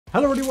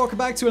Hello everybody, welcome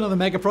back to another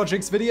Mega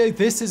Projects video.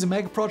 This is a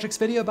Mega Projects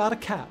video about a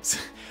cat.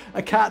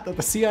 A cat that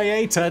the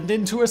CIA turned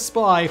into a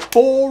spy.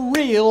 For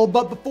real,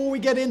 but before we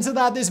get into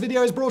that, this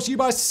video is brought to you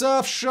by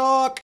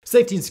Surfshark.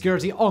 Safety and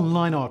security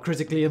online are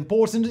critically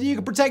important, and you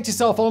can protect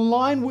yourself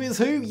online with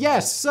who?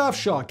 Yes,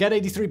 Surfshark. Get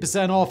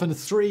 83% off and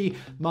 3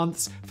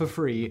 months for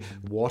free.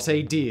 What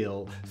a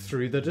deal.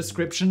 Through the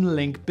description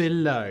link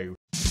below.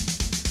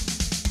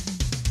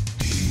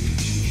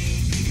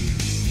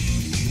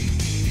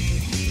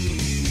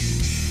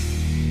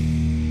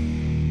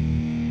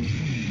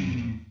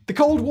 The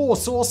Cold War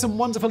saw some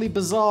wonderfully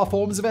bizarre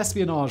forms of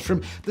espionage,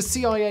 from the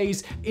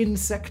CIA's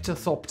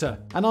Insectothopter,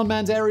 an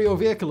unmanned aerial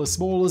vehicle as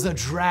small as a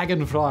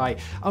dragonfly,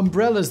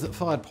 umbrellas that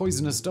fired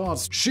poisonous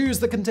darts, shoes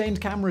that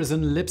contained cameras,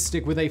 and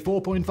lipstick with a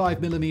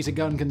 4.5mm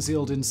gun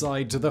concealed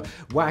inside, to the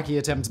wacky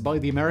attempts by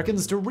the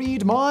Americans to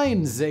read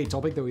minds, a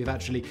topic that we've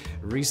actually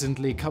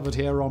recently covered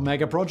here on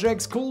Mega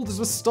Projects, called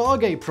the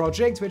Stargate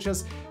Project, which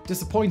has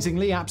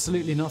disappointingly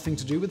absolutely nothing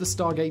to do with the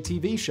Stargate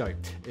TV show.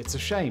 It's a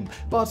shame.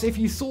 But if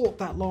you thought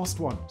that last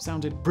one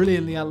sounded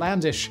brilliantly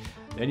outlandish,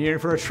 then you're in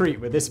for a treat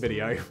with this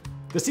video.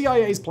 The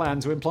CIA's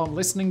plan to implant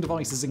listening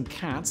devices in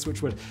cats,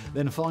 which would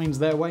then find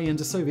their way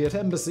into Soviet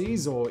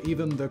embassies or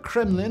even the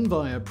Kremlin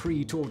via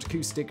pre-taught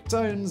acoustic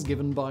tones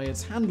given by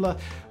its handler,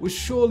 was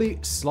surely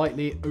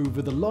slightly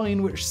over the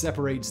line which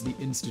separates the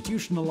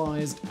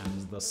institutionalized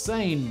and the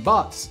sane.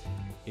 But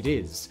it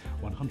is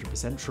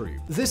 100% true.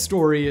 This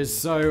story is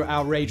so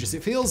outrageous,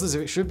 it feels as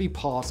if it should be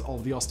part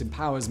of the Austin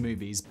Powers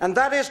movies. And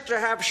that is to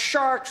have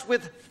sharks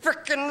with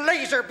frickin'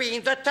 laser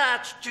beams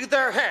attached to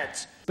their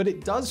heads. But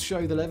it does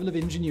show the level of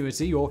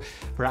ingenuity, or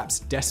perhaps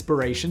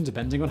desperation,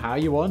 depending on how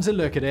you want to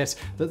look at it,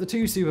 that the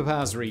two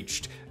superpowers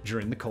reached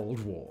during the Cold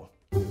War.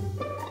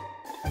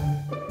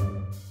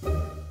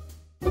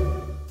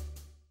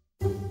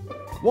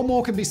 What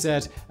more can be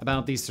said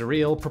about the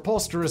surreal,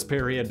 preposterous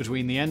period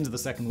between the end of the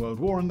Second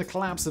World War and the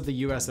collapse of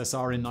the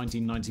USSR in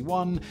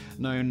 1991,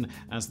 known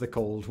as the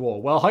Cold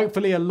War? Well,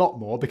 hopefully a lot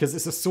more, because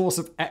it's a source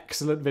of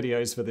excellent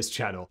videos for this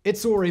channel. It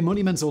saw a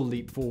monumental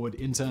leap forward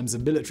in terms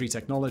of military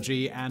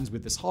technology, and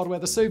with this hardware,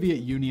 the Soviet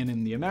Union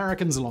and the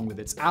Americans, along with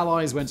its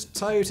allies, went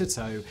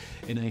toe-to-toe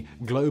in a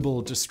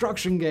global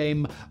destruction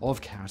game of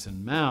cat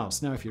and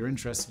mouse. Now, if you're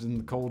interested in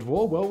the Cold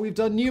War, well, we've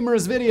done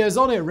numerous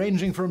videos on it,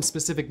 ranging from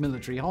specific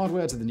military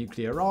hardware to the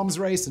nuclear arms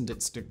race and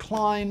its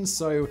decline,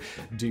 so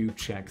do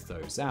check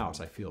those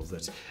out. I feel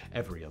that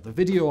every other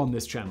video on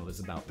this channel is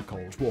about the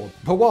Cold War.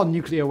 But while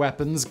nuclear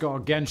weapons,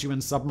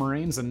 gargantuan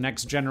submarines, and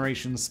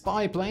next-generation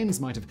spy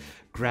planes might have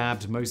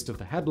grabbed most of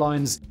the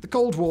headlines, the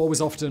Cold War was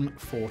often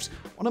fought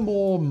on a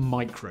more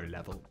micro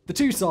level. The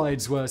two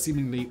sides were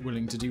seemingly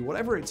willing to do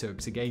whatever it took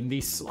to gain the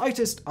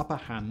slightest upper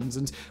hand,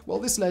 and well,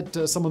 this led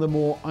to some of the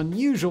more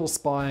unusual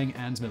spying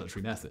and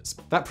military methods.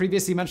 That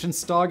previously mentioned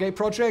Stargate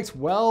Project,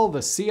 well,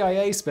 the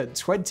CIA spent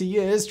 20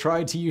 years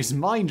trying to use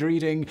mind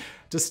reading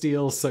to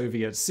steal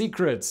Soviet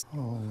secrets.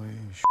 Holy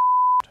sh**.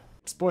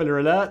 Spoiler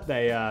alert,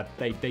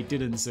 they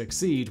didn't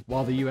succeed,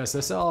 while the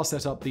USSR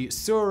set up the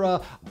Sura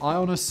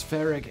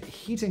ionospheric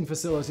heating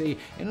facility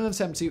in an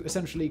attempt to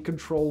essentially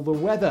control the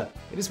weather.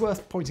 It is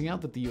worth pointing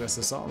out that the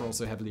USSR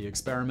also heavily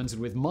experimented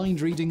with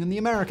mind reading, and the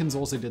Americans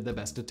also did their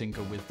best to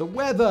tinker with the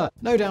weather.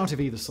 No doubt if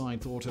either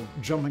side thought of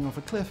jumping off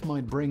a cliff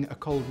might bring a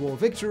Cold War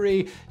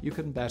victory, you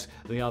can bet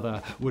the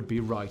other would be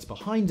right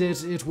behind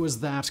it. It was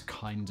that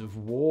kind of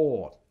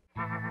war.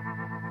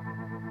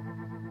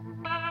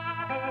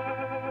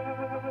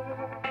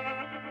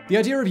 The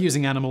idea of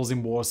using animals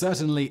in war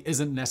certainly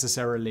isn't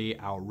necessarily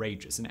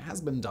outrageous, and it has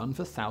been done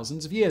for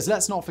thousands of years.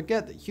 Let's not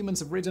forget that humans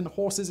have ridden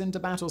horses into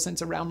battle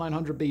since around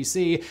 900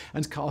 BC,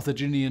 and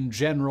Carthaginian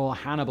general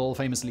Hannibal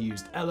famously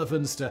used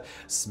elephants to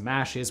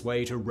smash his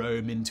way to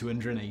Rome in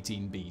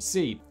 218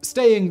 BC.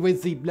 Staying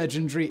with the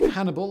legendary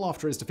Hannibal,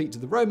 after his defeat to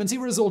the Romans, he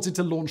resorted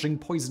to launching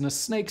poisonous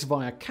snakes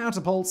via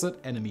catapults at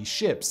enemy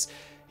ships.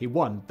 He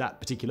won that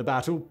particular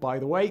battle, by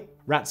the way.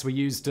 Rats were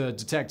used to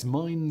detect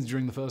mines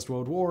during the First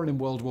World War, and in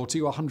World War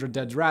II, 100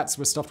 dead rats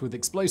were stuffed with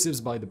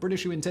explosives by the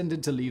British, who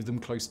intended to leave them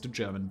close to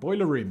German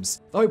boiler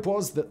rooms. The hope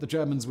was that the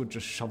Germans would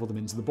just shovel them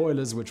into the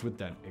boilers, which would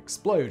then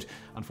explode.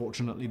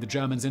 Unfortunately, the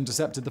Germans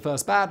intercepted the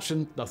first batch,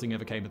 and nothing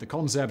ever came of the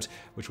concept,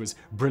 which was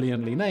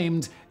brilliantly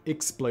named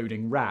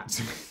Exploding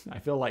Rat. I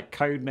feel like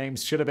code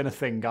names should have been a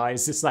thing,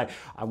 guys. It's like,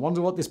 I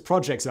wonder what this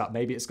project's about.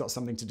 Maybe it's got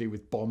something to do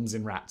with bombs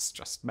in rats,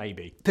 just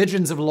maybe.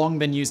 Pigeons have long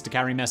been used to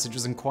carry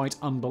messages, and quite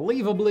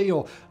unbelievably,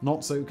 or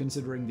not so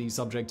considering the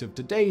subject of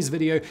today's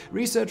video,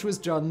 research was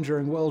done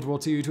during World War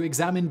II to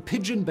examine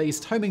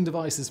pigeon-based homing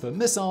devices for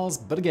missiles,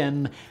 but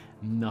again,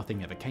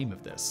 nothing ever came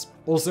of this.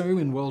 Also,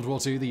 in World War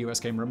II, the US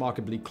came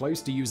remarkably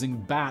close to using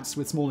bats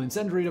with small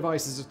incendiary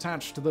devices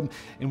attached to them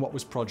in what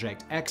was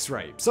Project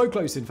X-Ray. So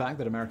close, in fact,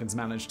 that Americans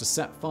managed to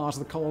set fire to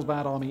the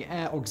Carlsbad Army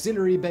Air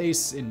Auxiliary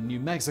Base in New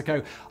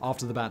Mexico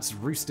after the bats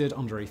roosted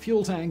under a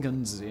fuel tank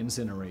and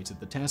incinerated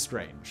the test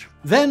range.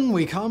 Then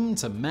we come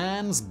to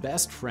man's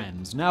best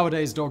friend.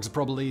 Nowadays, dogs are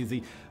probably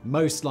the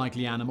most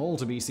likely animal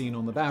to be seen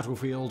on the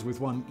battlefield,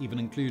 with one even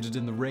included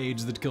in the raid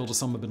that killed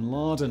Osama bin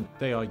Laden.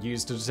 They are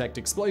used to detect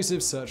explosives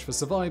motive, search for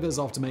survivors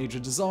after major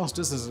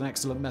disasters as an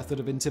excellent method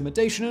of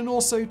intimidation, and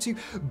also to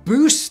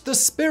boost the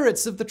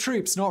spirits of the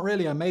troops. Not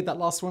really, I made that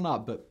last one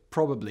up, but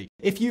probably.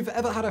 If you've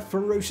ever had a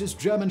ferocious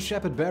German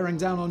shepherd bearing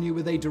down on you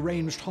with a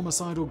deranged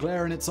homicidal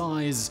glare in its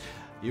eyes,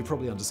 you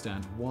probably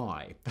understand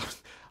why.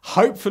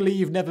 Hopefully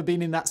you've never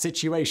been in that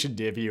situation,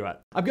 dear viewer.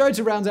 I'm going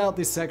to round out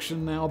this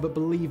section now, but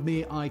believe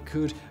me, I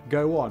could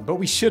go on. But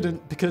we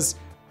shouldn't, because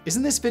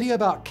isn't this video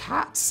about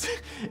cats?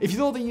 If you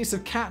thought the use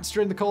of cats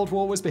during the Cold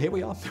War was, but here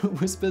we are,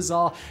 was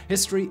bizarre,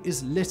 history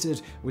is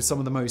littered with some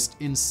of the most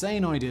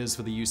insane ideas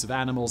for the use of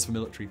animals for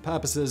military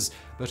purposes,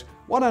 but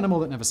one animal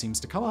that never seems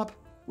to come up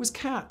was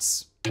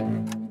cats.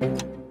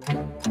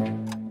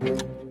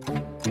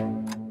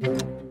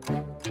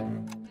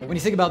 When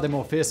you think about their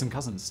more fearsome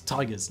cousins,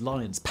 tigers,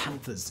 lions,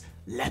 panthers,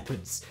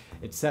 leopards,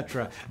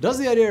 etc., does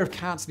the idea of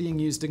cats being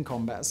used in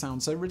combat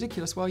sound so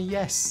ridiculous? Well,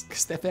 yes,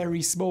 because they're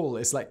very small.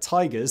 It's like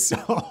tigers.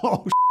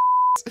 Oh,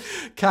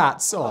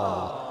 cats.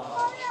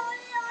 Oh.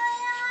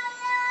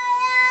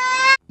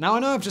 Now, I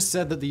know I've just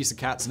said that the use of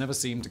cats never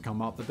seemed to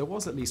come up, but there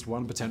was at least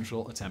one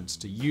potential attempt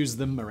to use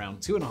them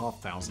around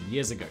 2,500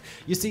 years ago.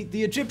 You see,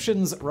 the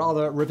Egyptians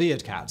rather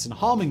revered cats, and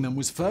harming them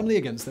was firmly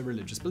against their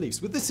religious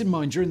beliefs. With this in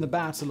mind, during the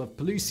Battle of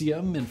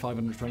Pelusium in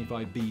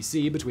 525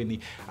 BC between the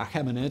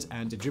Achaemenid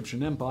and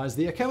Egyptian empires,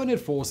 the Achaemenid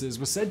forces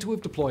were said to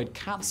have deployed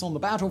cats on the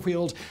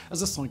battlefield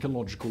as a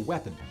psychological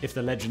weapon. If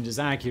the legend is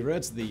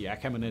accurate, the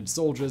Achaemenid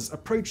soldiers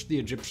approached the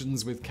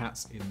Egyptians with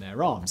cats in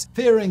their arms.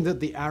 Fearing that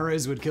the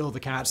arrows would kill the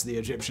cats, the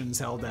Egyptians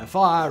held their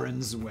fire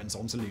and went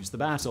on to lose the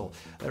battle.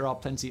 There are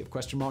plenty of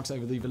question marks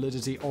over the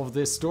validity of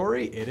this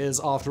story. It is,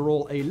 after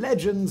all, a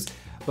legend,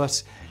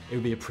 but it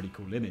would be a pretty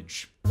cool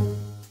image.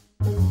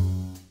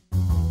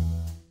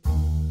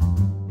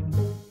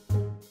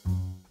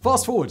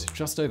 Fast forward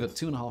just over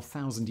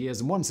 2,500 years,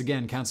 and once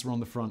again, cats are on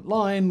the front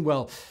line.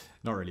 Well,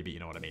 not really, but you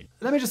know what I mean.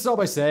 Let me just start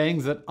by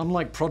saying that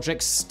unlike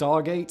Project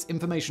Stargate,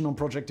 information on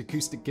Project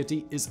Acoustic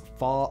Kitty is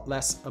far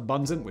less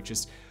abundant, which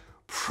is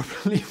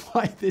probably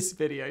why this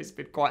video's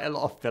been quite a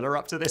lot of filler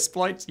up to this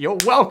point. You're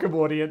welcome,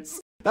 audience!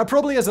 That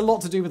probably has a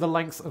lot to do with the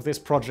length of this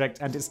project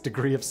and its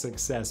degree of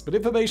success, but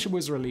information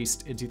was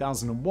released in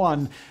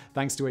 2001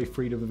 thanks to a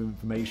Freedom of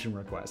Information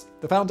request.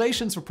 The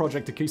foundations for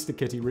Project Acoustic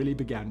Kitty really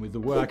began with the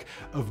work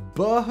of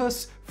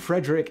Burrhus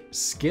Frederick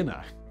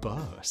Skinner.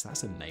 Burrhus,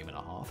 that's a name and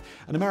a half.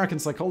 An American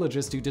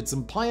psychologist who did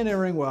some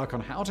pioneering work on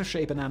how to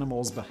shape an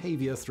animal's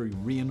behavior through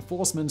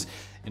reinforcement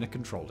in a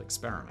controlled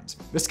experiment.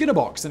 The Skinner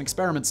box, an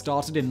experiment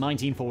started in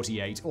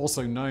 1948,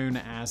 also known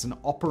as an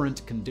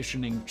operant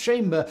conditioning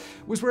chamber,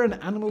 was where an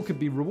animal could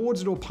be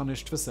rewarded or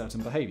punished for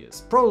certain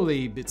behaviors.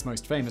 Probably its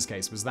most famous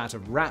case was that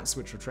of rats,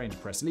 which were trained to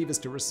press levers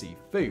to receive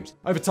food.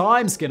 Over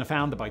time, Skinner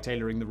found that by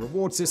tailoring the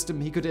reward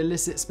system, he could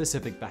elicit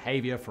specific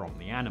behavior from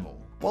the animal.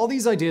 While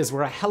these ideas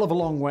were a hell of a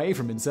long way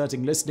from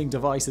inserting listening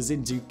devices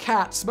into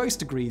cats,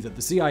 most agree that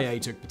the CIA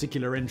took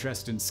particular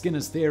interest in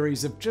Skinner's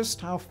theories of just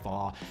how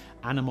far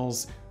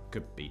animals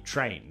could be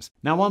trained.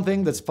 Now, one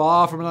thing that's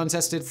far from an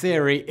untested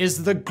theory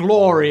is the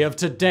glory of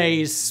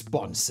today's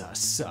sponsor,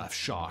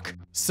 Surfshark.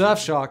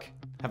 Surfshark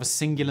have a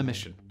singular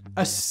mission,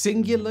 a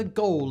singular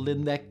goal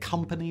in their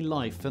company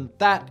life, and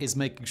that is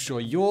making sure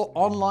your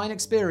online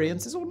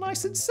experience is all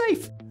nice and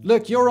safe.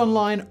 Look, you're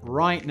online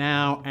right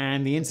now,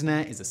 and the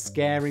internet is a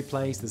scary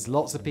place. There's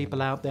lots of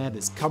people out there.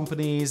 There's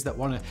companies that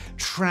want to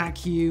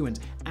track you and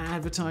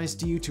advertise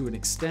to you to an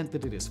extent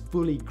that it is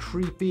fully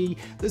creepy.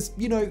 There's,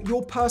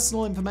 your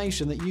personal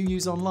information that you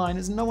use online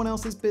is no one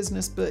else's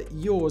business but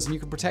yours, and you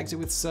can protect it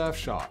with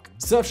Surfshark.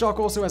 Surfshark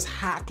also has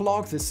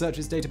HackLock. This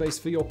searches database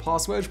for your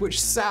password,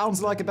 which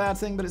sounds like a bad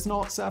thing, but it's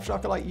not.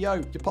 Surfshark are like, yo,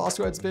 your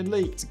password's been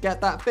leaked.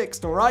 Get that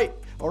fixed, all right?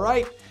 All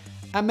right?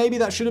 And maybe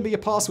that shouldn't be your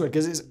password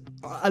because it's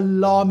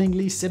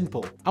alarmingly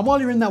simple. And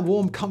while you're in that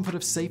warm comfort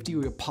of safety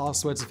where your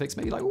passwords are fixed,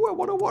 maybe you're like, oh, I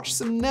want to watch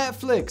some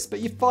Netflix, but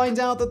you find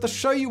out that the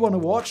show you want to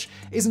watch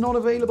is not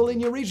available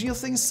in your region. You'll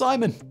think,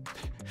 Simon,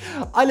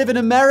 I live in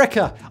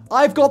America.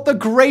 I've got the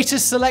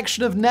greatest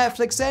selection of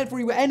Netflix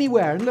everywhere,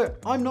 anywhere. And look,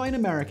 I'm not in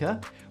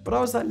America, but I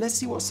was like, let's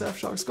see what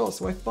Surfshark's got.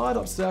 So I fired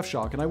up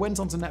Surfshark and I went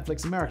onto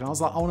Netflix America and I was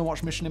like, I want to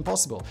watch Mission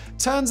Impossible.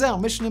 Turns out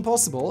Mission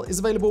Impossible is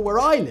available where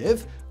I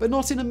live, but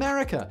not in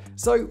America.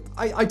 So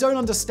I don't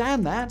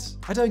understand that.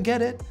 I don't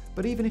get it.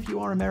 But even if you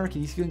are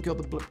American, you think you've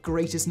got the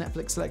greatest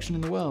Netflix selection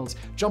in the world,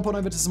 jump on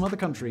over to some other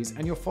countries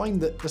and you'll find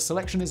that the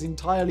selection is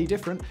entirely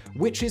different,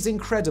 which is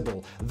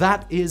incredible.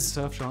 That is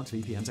Surfshark's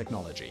VPN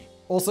technology.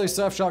 Also,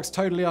 Surfshark's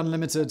totally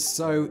unlimited,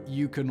 so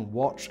you can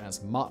watch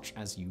as much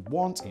as you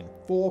want in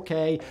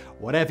 4K,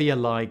 whatever you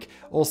like.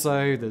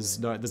 Also, there's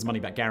a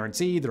money-back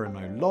guarantee, there are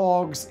no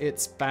logs,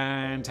 it's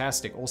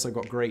fantastic. Also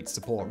got great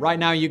support. Right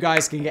now, you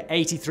guys can get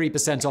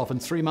 83% off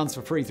and 3 months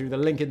for free through the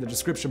link in the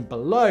description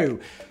below,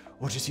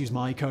 or just use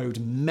my code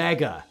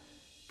MEGA,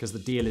 because the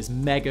deal is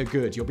mega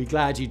good. You'll be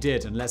glad you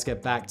did, and let's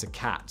get back to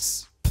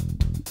cats.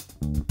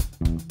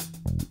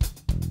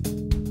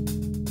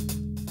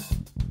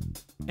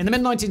 In the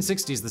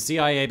mid-1960s, the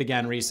CIA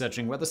began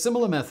researching whether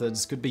similar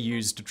methods could be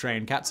used to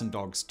train cats and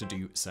dogs to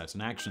do certain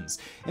actions.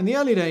 In the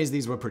early days,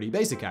 these were pretty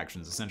basic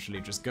actions,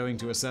 essentially just going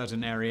to a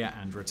certain area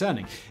and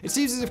returning. It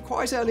seems as if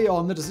quite early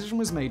on, the decision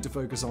was made to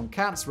focus on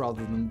cats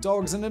rather than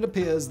dogs, and it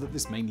appears that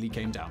this mainly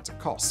came down to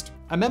cost.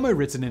 A memo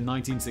written in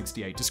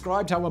 1968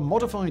 described how a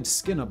modified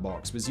Skinner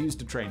box was used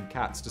to train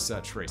cats to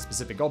search for a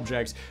specific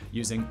object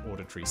using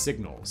auditory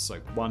signals. So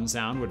one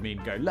sound would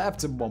mean go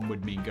left, and one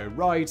would mean go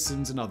right,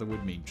 and another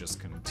would mean just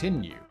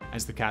continue.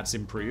 As the cats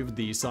improved,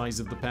 the size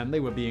of the pen they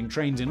were being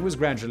trained in was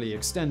gradually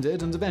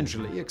extended, and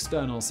eventually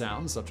external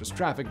sounds such as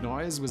traffic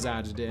noise was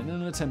added in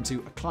an attempt to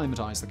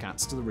acclimatize the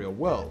cats to the real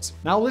world.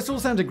 Now, this all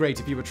sounded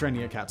great if you were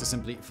training a cat to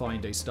simply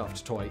find a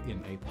stuffed toy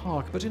in a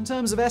park, but in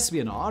terms of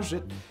espionage,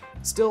 it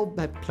still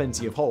had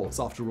plenty of holes.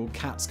 After all,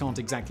 cats can't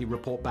exactly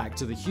report back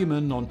to the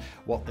human on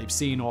what they've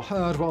seen or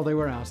heard while they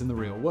were out in the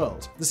real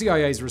world. The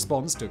CIA's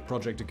response took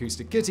Project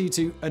Acoustic Kitty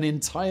to an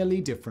entirely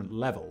different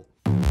level.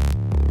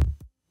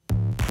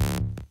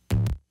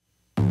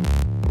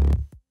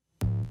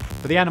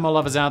 For the animal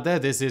lovers out there,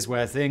 this is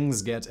where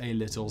things get a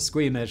little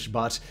squeamish,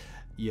 but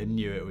you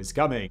knew it was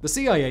coming. The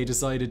CIA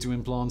decided to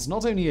implant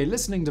not only a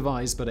listening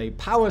device, but a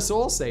power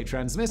source, a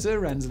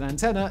transmitter, and an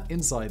antenna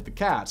inside the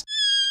cat.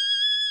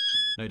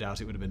 No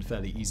doubt it would have been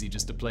fairly easy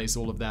just to place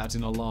all of that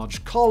in a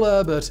large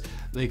collar, but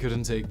they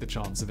couldn't take the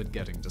chance of it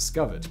getting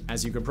discovered.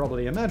 As you can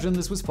probably imagine,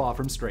 this was far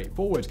from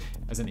straightforward.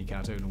 As any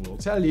cat owner will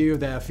tell you,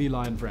 their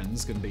feline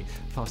friends can be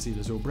fussy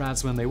little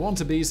brats when they want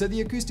to be, so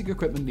the acoustic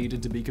equipment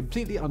needed to be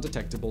completely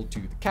undetectable to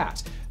the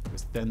cat. There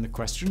was then the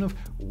question of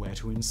where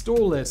to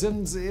install it,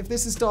 and if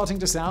this is starting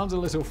to sound a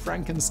little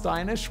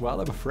Frankensteinish, well,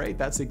 I'm afraid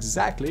that's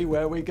exactly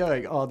where we're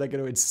going. Oh, they're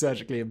going to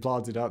surgically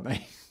implant it, aren't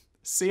they?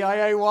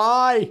 CIA,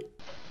 why?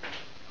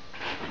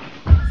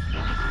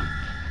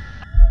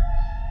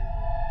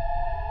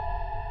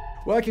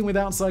 Working with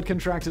outside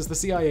contractors, the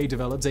CIA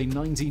developed a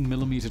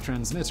 19mm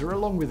transmitter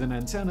along with an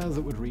antenna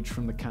that would reach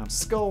from the cat's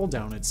skull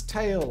down its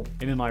tail.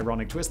 In an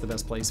ironic twist, the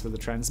best place for the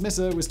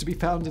transmitter was to be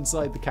found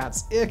inside the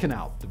cat's ear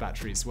canal. The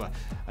batteries were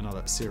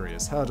another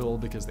serious hurdle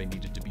because they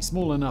needed to be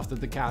small enough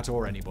that the cat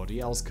or anybody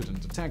else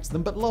couldn't detect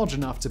them, but large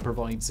enough to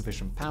provide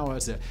sufficient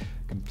power to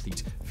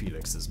complete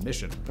Felix's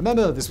mission.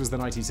 Remember, this was the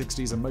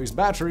 1960s and most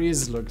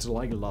batteries looked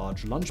like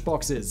large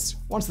lunchboxes.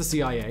 Once the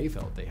CIA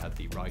felt they had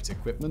the right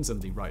equipment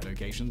and the right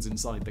locations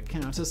inside the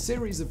cat, a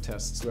series of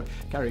tests were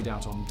carried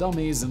out on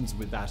dummies, and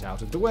with that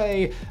out of the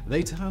way,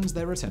 they turned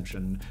their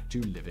attention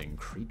to living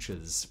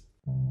creatures.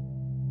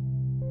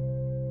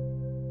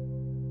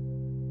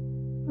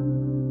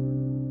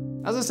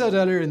 As I said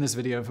earlier in this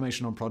video,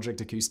 information on Project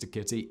Acoustic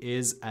Kitty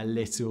is a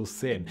little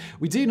thin.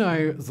 We do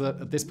know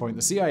that at this point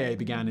the CIA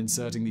began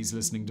inserting these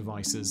listening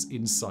devices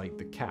inside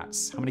the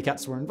cats. How many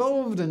cats were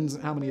involved and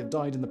how many have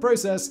died in the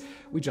process,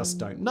 we just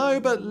don't know,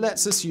 but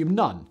let's assume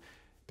none,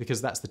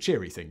 because that's the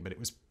cheery thing, but it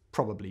was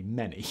probably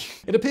many.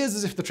 It appears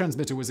as if the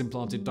transmitter was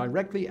implanted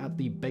directly at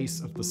the base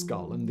of the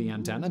skull, and the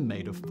antenna,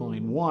 made of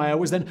fine wire,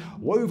 was then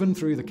woven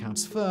through the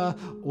cat's fur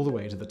all the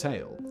way to the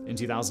tail. In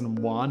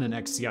 2001, an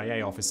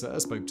ex-CIA officer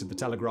spoke to the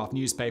Telegraph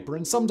newspaper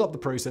and summed up the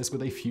process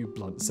with a few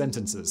blunt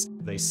sentences.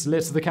 They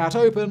slit the cat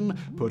open,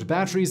 put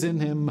batteries in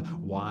him,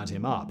 wired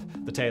him up.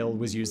 The tail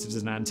was used as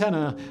an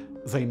antenna.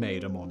 They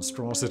made a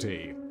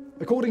monstrosity.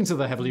 According to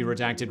the heavily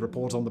redacted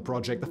report on the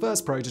project, the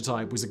first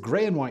prototype was a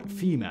grey and white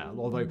female,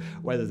 although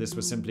whether this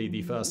was simply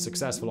the first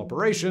successful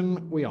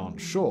operation, we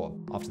aren't sure.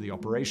 After the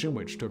operation,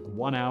 which took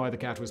 1 hour, the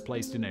cat was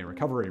placed in a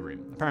recovery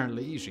room.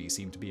 Apparently, she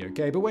seemed to be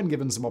okay, but when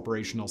given some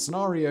operational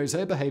scenarios,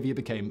 her behavior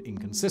became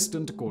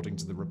inconsistent, according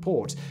to the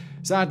report.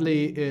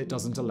 Sadly, it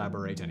doesn't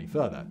elaborate any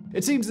further.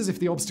 It seems as if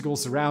the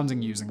obstacles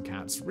surrounding using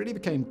cats really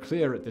became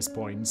clear at this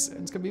point,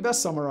 and can be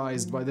best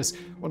summarized by this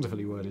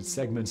wonderfully worded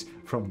segment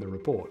from the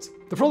report.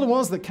 The problem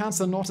was that cats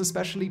are not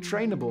especially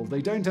trainable.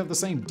 They don't have the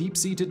same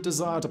deep-seated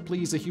desire to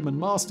please a human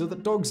master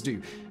that dogs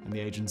do, and the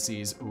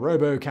agency's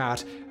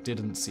RoboCat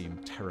didn't seem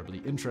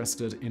terribly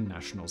interested in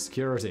national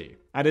security.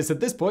 And it's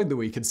at this point that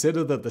we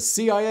consider that the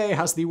CIA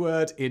has the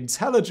word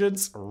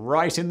intelligence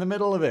right in the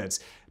middle of it.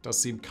 It does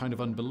seem kind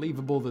of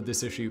unbelievable that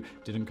this issue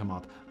didn't come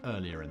up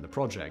earlier in the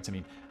project. I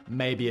mean,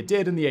 maybe it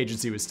did and the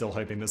agency was still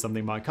hoping that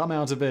something might come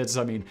out of it.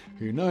 I mean,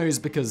 who knows,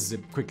 because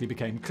it quickly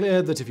became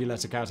clear that if you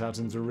let a cat out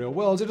into the real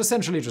world, it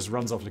essentially just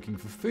runs off looking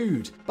for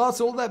food.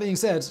 But all that being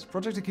said,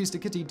 Project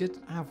Acoustic Kitty did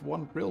have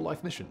one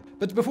real-life mission.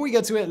 But before we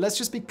get to it, let's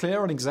just be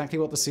clear on exactly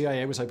what the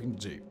CIA was hoping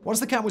to do. Once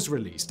the cat was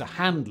released, a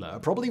handler,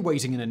 probably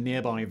waiting in a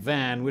nearby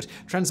van, would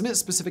transmit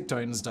specific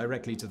tones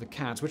directly to the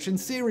cat, which in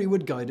theory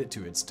would guide it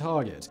to its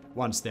target.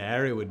 Once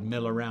there, it would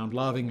mill around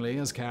lovingly,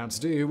 as cats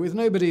do, with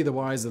nobody the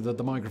wiser that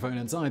the microphone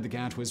inside the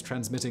cat was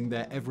transmitting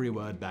their every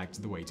word back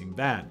to the waiting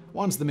van.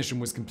 Once the mission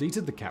was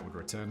completed, the cat would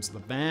return to the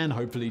van,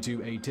 hopefully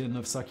to a tin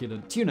of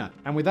succulent tuna.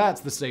 And with that,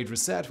 the stage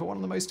was set for one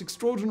of the most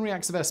extraordinary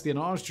acts of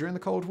espionage during the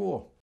Cold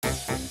War.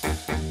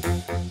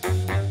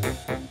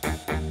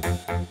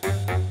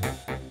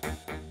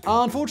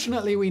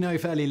 Unfortunately, we know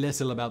fairly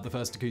little about the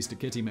first Acoustic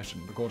Kitty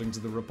mission. According to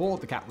the report,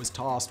 the cat was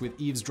tasked with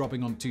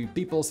eavesdropping on 2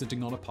 people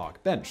sitting on a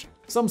park bench.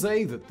 Some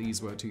say that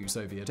these were 2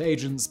 Soviet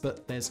agents,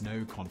 but there's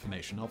no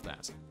confirmation of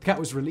that. The cat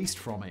was released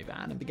from a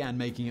van and began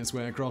making its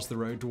way across the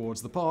road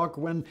towards the park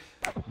when,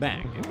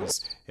 bang, it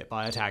was hit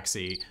by a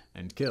taxi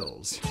and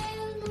killed.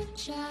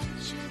 I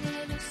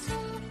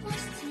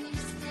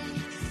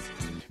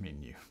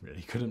mean, you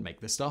really couldn't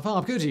make this stuff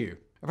up, could you?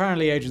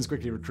 Apparently, agents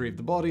quickly retrieved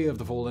the body of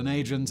the fallen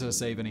agent to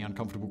save any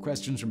uncomfortable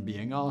questions from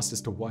being asked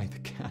as to why the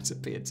cat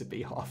appeared to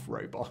be half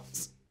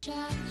robot.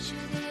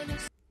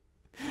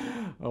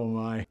 Oh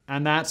my.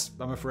 And that,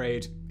 I'm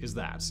afraid, is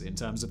that in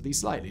terms of the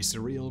slightly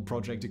surreal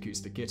Project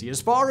Acoustic Kitty.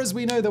 As far as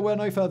we know, there were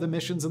no further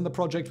missions and the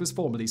project was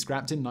formally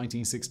scrapped in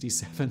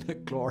 1967. A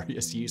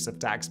glorious use of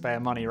taxpayer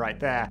money right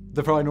there.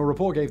 The final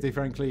report gave the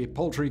frankly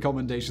paltry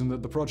commendation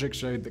that the project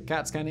showed that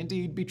cats can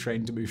indeed be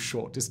trained to move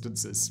short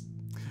distances.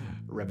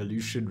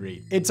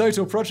 Revolutionary. In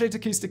total, Project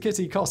Acoustic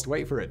Kitty cost,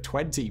 wait for it,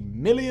 $20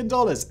 million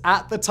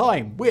at the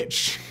time,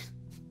 which,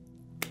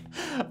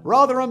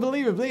 rather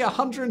unbelievably,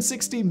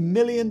 $160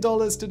 million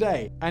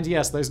today. And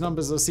yes, those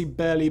numbers seem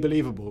barely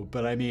believable,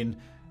 but I mean,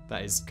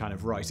 that is kind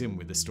of right in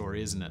with the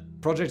story, isn't it?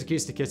 Project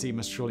Acoustic Kitty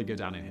must surely go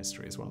down in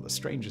history as one of the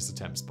strangest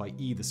attempts by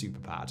either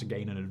superpower to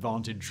gain an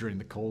advantage during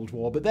the Cold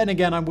War, but then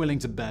again, I'm willing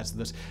to bet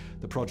that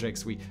the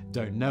projects we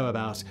don't know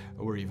about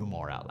were even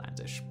more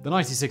outlandish. The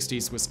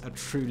 1960s was a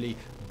truly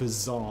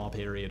bizarre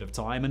period of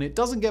time, and it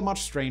doesn't get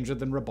much stranger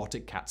than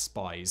robotic cat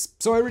spies.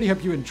 So I really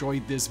hope you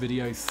enjoyed this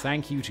video.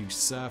 Thank you to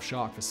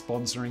Surfshark for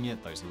sponsoring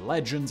it, those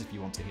legends. If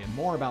you want to hear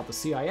more about the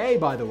CIA,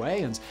 by the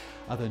way, and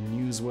other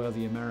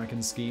newsworthy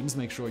American schemes,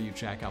 make sure you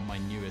check out my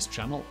newest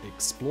channel,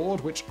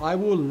 Explored, which I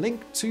will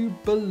link to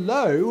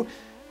below.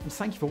 And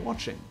thank you for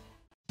watching.